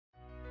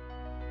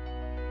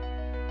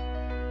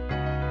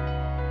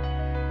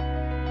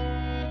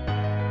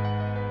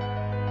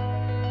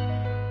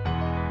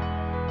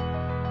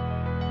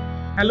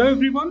Hello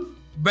everyone,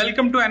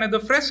 welcome to another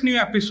fresh new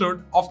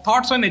episode of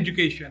Thoughts on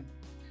Education.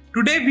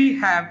 Today we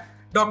have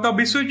Dr.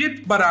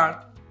 Biswajit Baral,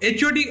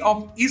 HOD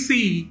of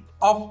ECE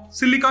of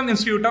Silicon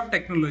Institute of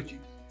Technology.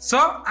 Sir,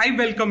 I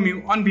welcome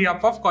you on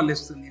behalf of College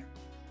Dunia.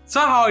 Sir,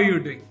 how are you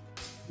doing?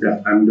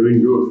 Yeah, I'm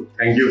doing good.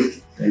 Thank you.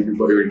 Thank you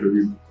for your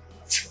interview.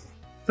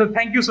 So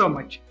thank you so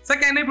much. Sir,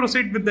 can I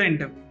proceed with the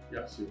interview?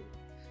 Yeah, sure.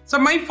 So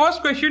my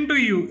first question to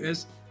you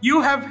is, you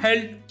have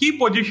held key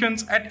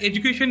positions at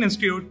education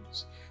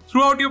institutes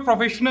throughout your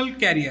professional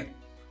career.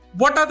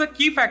 What are the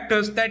key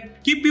factors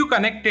that keep you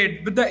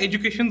connected with the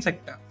education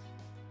sector?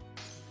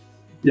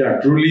 Yeah,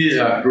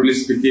 truly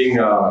speaking,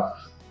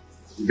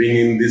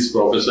 being in this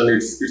profession,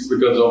 it's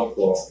because of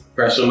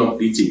passion of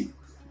teaching.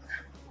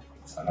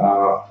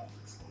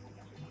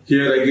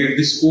 Here I get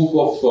the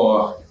scope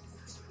of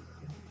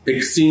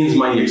exchange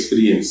my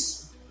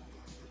experience,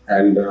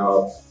 and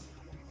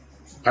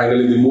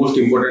finally the most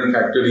important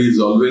factor is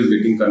always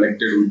getting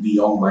connected with the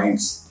young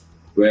minds,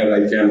 where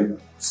I can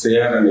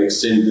share and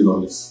exchange the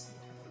knowledge.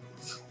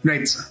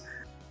 Right, sir.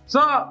 So,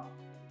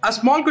 a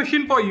small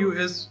question for you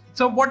is,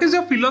 so what is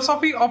your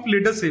philosophy of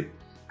leadership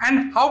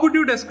and how would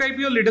you describe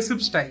your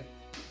leadership style?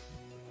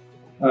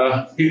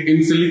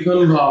 In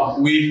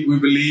Silicon, we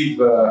believe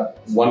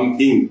one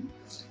thing,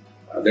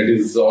 that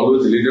is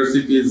always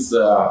leadership is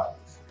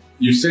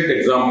you set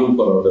example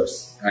for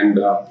others, and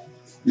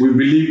we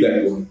believe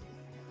that one.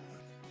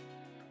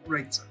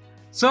 Right, sir.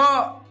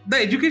 So, the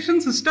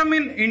education system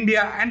in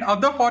India and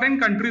other foreign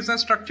countries are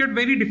structured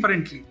very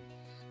differently.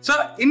 So,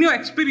 in your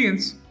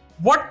experience,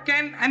 what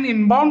can an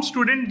inbound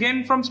student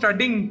gain from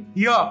studying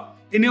here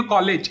in your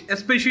college,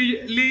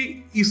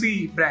 especially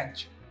ECE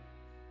branch?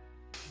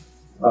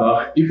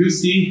 If you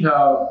see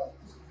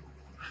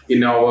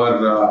in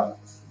our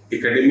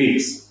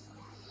academics,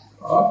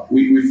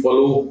 we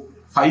follow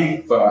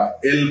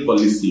 5L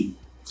policy.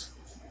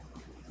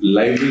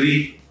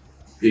 Library.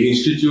 The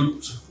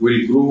institute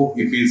will grow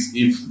if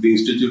the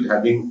institute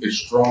having a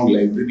strong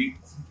library,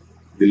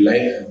 the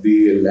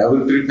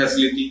laboratory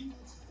facility,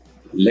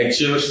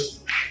 lectures,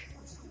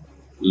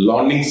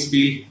 learning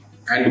skill,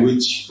 and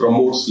which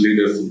promotes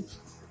leadership.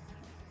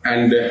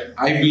 And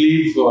I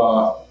believe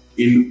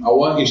in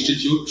our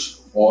institute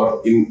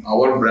or in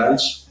our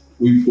branch,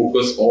 we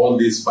focus all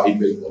these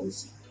 5L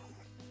policy.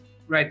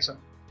 Right, sir.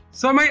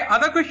 So my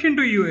other question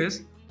to you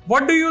is,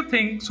 what do you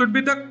think should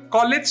be the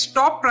college's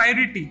top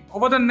priority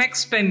over the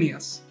next 10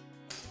 years?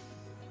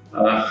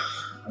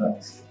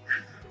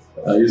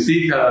 You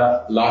see,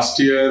 last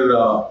year,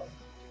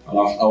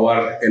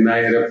 our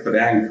NIRF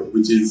rank,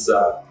 which is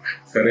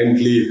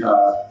currently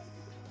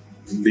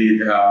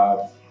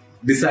the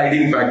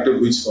deciding factor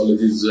which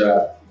college is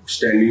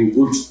standing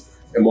good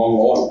among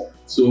all.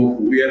 So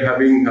we are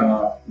having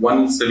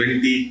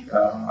 179,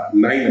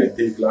 I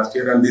think, last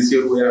year, and this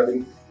year we are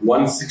having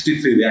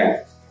 163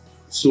 rank.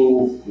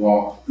 So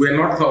we are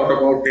not thought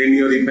about 10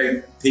 years. If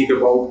I think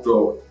about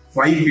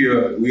 5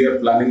 years, we are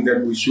planning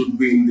that we should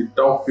be in the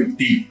top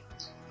 50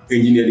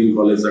 engineering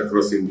colleges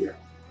across India.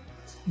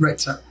 Right,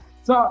 sir.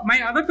 So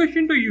my other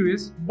question to you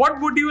is, what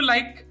would you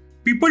like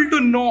people to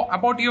know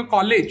about your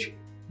college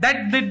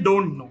that they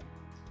don't know?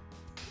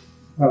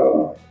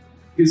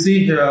 You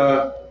see,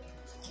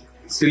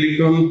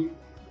 Silicon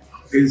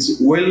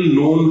is well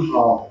known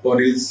for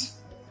its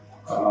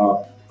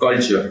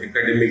culture,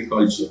 academic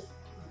culture.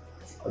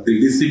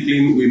 The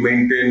discipline we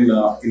maintain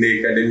in the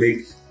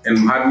academic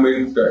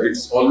environment,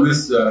 it's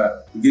always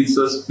gives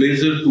us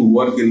pleasure to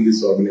work in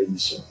this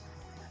organization.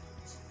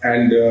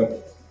 And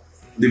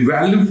the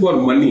value for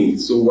money,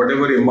 so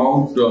whatever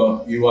amount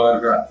you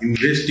are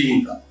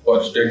investing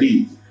for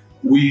study,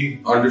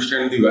 we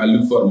understand the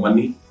value for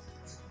money.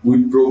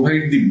 We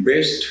provide the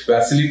best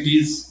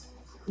facilities.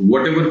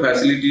 Whatever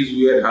facilities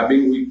we are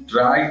having, we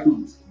try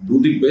to do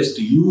the best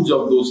use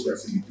of those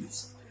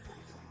facilities.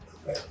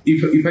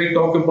 If I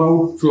talk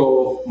about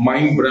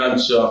my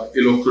branch,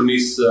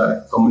 electronics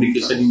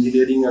communication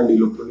engineering and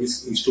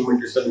electronics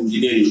instrumentation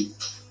engineering,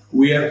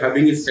 we are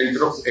having a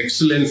center of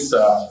excellence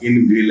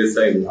in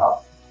VLSI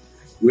lab.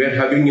 We are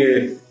having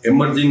a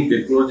emerging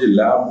technology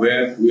lab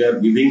where we are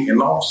giving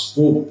enough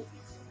scope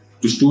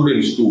to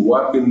students to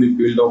work in the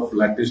field of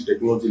latest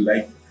technology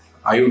like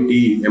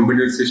IoT,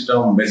 embedded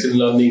system, machine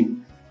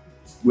learning.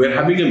 We are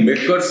having a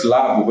makers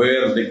lab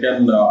where they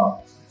can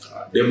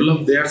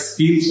develop their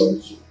skills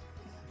also.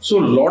 So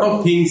a lot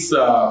of things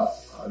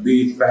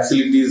the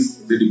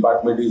facilities the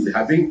department is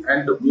having,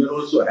 and we are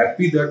also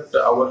happy that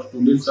our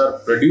students are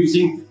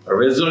producing a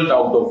result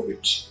out of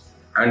it.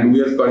 And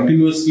we are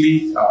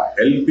continuously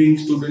helping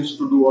students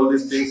to do all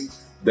these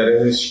things. There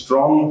is a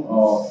strong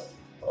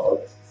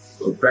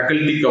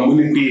faculty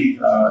community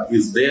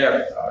is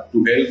there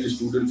to help the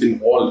students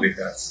in all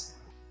regards.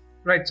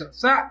 Right, sir.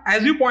 Sir,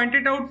 as you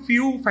pointed out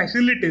few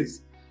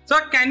facilities,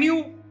 sir, can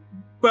you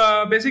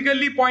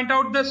basically point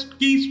out the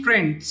key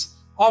strengths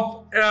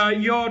of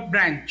your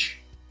branch?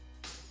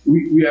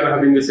 We are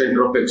having a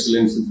center of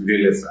excellence in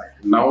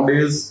VLSI.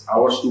 Nowadays,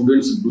 our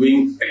students are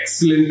doing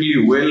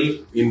excellently well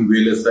in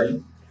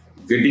VLSI,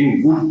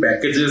 getting good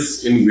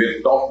packages in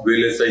top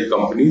VLSI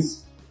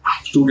companies.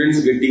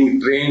 students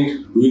getting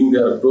trained, doing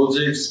their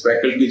projects,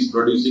 faculties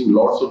producing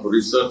lots of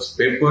research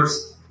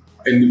papers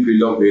in the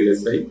field of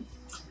VLSI.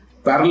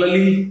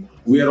 Parallelly,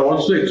 we are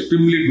also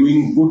extremely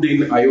doing good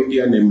in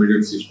IoT and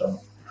embedded system.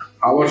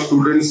 Our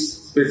students,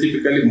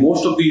 specifically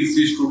most of the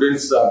ECE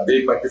students,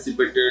 they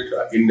participated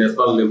in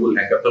national level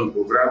hackathon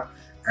program,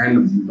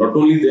 and not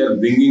only they are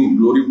bringing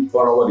glory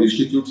for our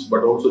institutes,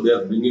 but also they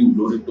are bringing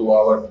glory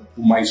to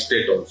my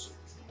state also.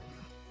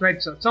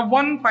 Right, sir. So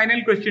one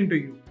final question to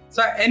you.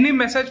 Sir, any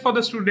message for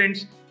the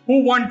students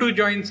who want to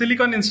join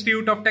Silicon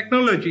Institute of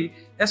Technology,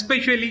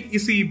 especially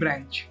ECE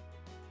branch?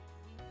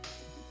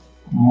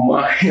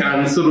 My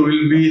answer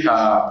will be,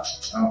 I'll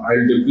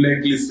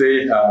definitely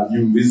say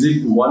you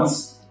visit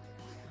once,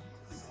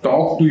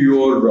 talk to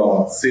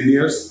your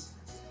seniors,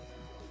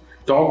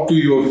 talk to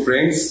your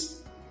friends.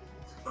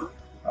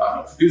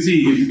 You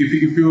see, if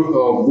you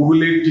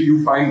Google it,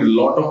 you find a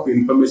lot of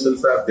information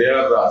are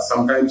there.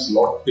 Sometimes a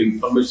lot of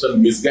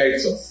information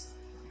misguides us.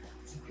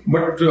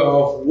 But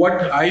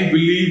what I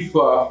believe,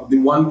 the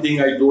one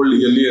thing I told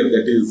earlier,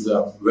 that is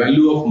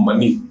value of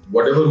money.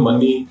 Whatever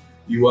money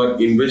you are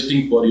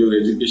investing for your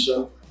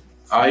education,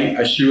 I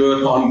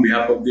assure on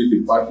behalf of the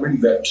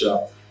department that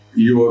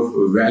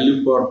your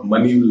value for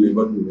money will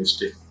never be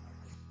wasted.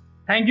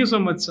 Thank you so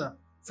much, sir.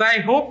 So I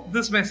hope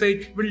this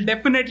message will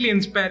definitely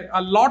inspire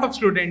a lot of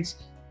students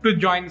to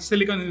join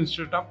Silicon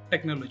Institute of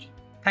Technology.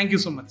 Thank you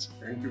so much.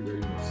 Thank you very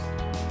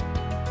much.